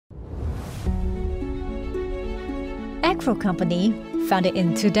Acrel Company, founded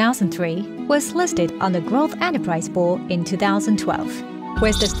in 2003, was listed on the Growth Enterprise Board in 2012,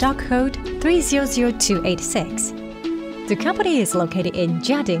 with the stock code 300286. The company is located in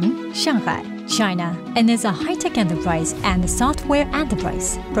Jiading, Shanghai, China, and is a high-tech enterprise and software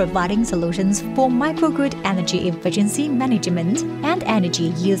enterprise, providing solutions for microgrid energy efficiency management and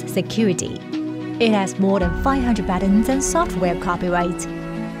energy use security. It has more than 500 patents and software copyrights.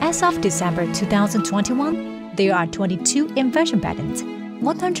 As of December 2021, there are 22 invention patents,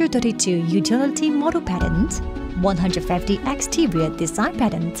 132 utility model patents, 150 exterior design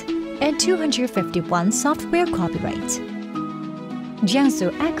patents, and 251 software copyrights.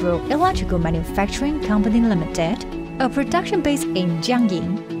 Jiangsu Acrel Electric Manufacturing Company Limited, a production base in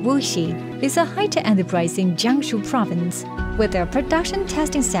Jiangyin, Wuxi, is a high-tech enterprise in Jiangsu Province, with a production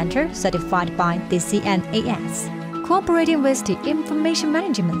testing center certified by the CNAS, cooperating with the Information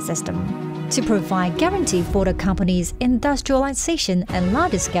Management System to provide guarantee for the company's industrialization and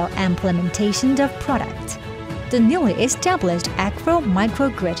large-scale implementation of products. The newly established Acrel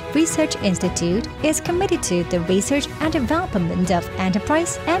Microgrid Research Institute is committed to the research and development of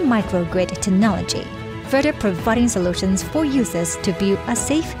enterprise and microgrid technology, further providing solutions for users to build a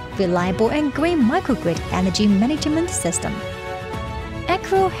safe, reliable, and green microgrid energy management system.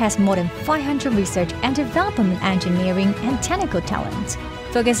 Acrel has more than 500 research and development engineering and technical talents,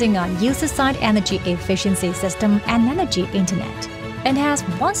 focusing on user-side energy efficiency system and energy internet, and has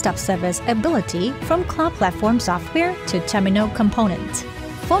one-stop service ability from cloud platform software to terminal components,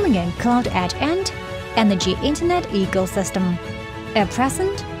 forming a cloud edge-end energy internet ecosystem. At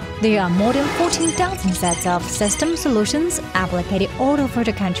present, there are more than 14,000 sets of system solutions applied all over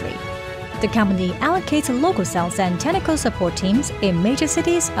the country. The company allocates local sales and technical support teams in major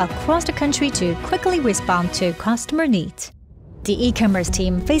cities across the country to quickly respond to customer needs. The e-commerce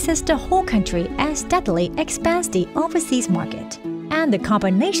team faces the whole country and steadily expands the overseas market. And the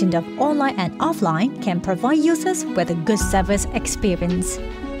combination of online and offline can provide users with a good service experience.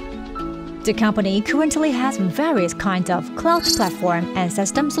 The company currently has various kinds of cloud platform and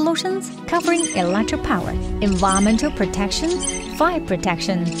system solutions covering electric power, environmental protection, fire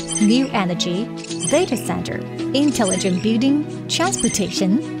protection, new energy, data center, intelligent building,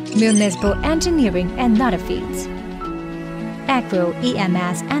 transportation, municipal engineering, and other fields. Acrel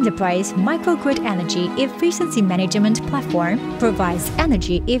EMS Enterprise Microgrid Energy Efficiency Management Platform provides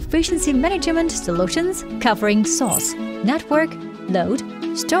energy efficiency management solutions covering source, network, load,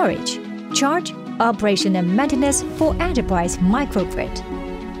 storage, charge, operation and maintenance for enterprise microgrid.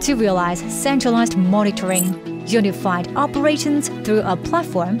 To realize centralized monitoring, unified operations through a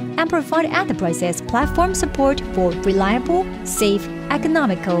platform, and provide enterprises platform support for reliable, safe,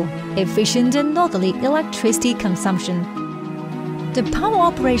 economical, efficient and orderly electricity consumption. The Power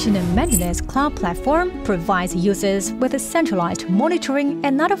Operation and Maintenance Cloud Platform provides users with a centralized monitoring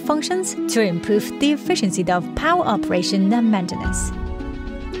and other functions to improve the efficiency of power operation and maintenance.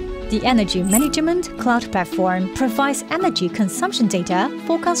 The Energy Management Cloud Platform provides energy consumption data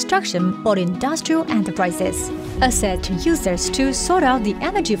for construction or industrial enterprises, assists users to sort out the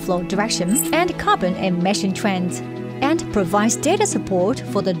energy flow direction and carbon emission trends, and provides data support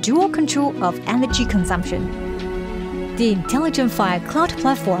for the dual control of energy consumption. The Intelligent Fire Cloud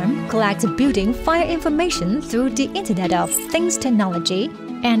Platform collects building fire information through the Internet of Things technology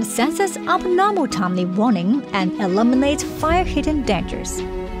and senses abnormal timely warning and eliminates fire hidden dangers.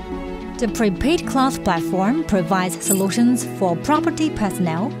 The Prepaid Cloud Platform provides solutions for property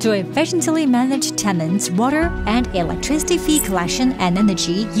personnel to efficiently manage tenants' water and electricity fee collection and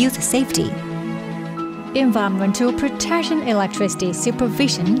energy use safety. Environmental Protection Electricity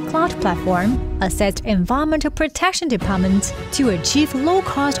Supervision Cloud Platform assists environmental protection departments to achieve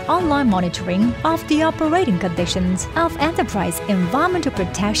low-cost online monitoring of the operating conditions of enterprise environmental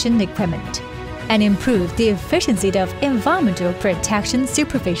protection equipment and improve the efficiency of environmental protection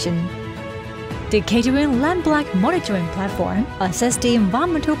supervision. The Catering Land Block Monitoring Platform assists the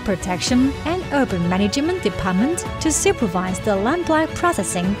Environmental Protection and Urban Management Department to supervise the land block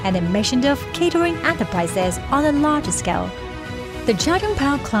processing and emission of catering enterprises on a large scale. The Charging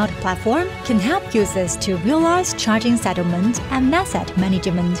Power Cloud Platform can help users to realize charging settlement and asset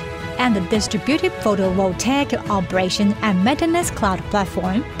management. And the Distributed Photovoltaic Operation and Maintenance Cloud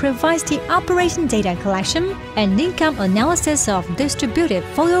Platform provides the operation data collection and income analysis of distributed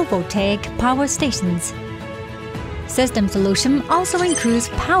photovoltaic power stations. System solution also includes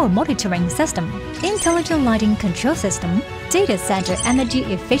power monitoring system, intelligent lighting control system, data center energy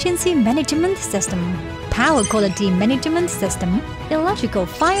efficiency management system, power quality management system, electrical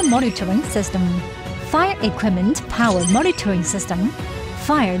fire monitoring system, fire equipment power monitoring system,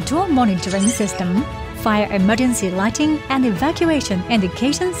 fire door monitoring system, fire emergency lighting and evacuation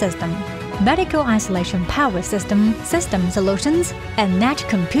indication system, medical isolation power system solutions, and net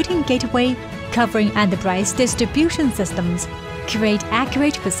computing gateway covering enterprise distribution systems, create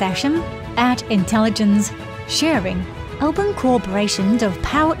accurate perception, add intelligence, sharing, open cooperation of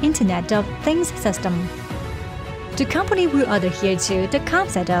Power Internet of Things system. The company will adhere to the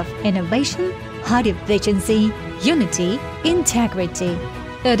concept of innovation, high efficiency, unity, integrity,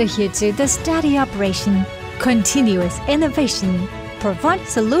 adhere to the steady operation, continuous innovation, provide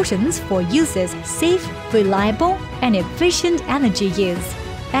solutions for users' safe, reliable, and efficient energy use,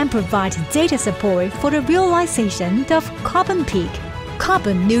 and provide data support for the realization of carbon peak,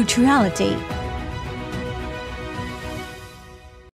 carbon neutrality,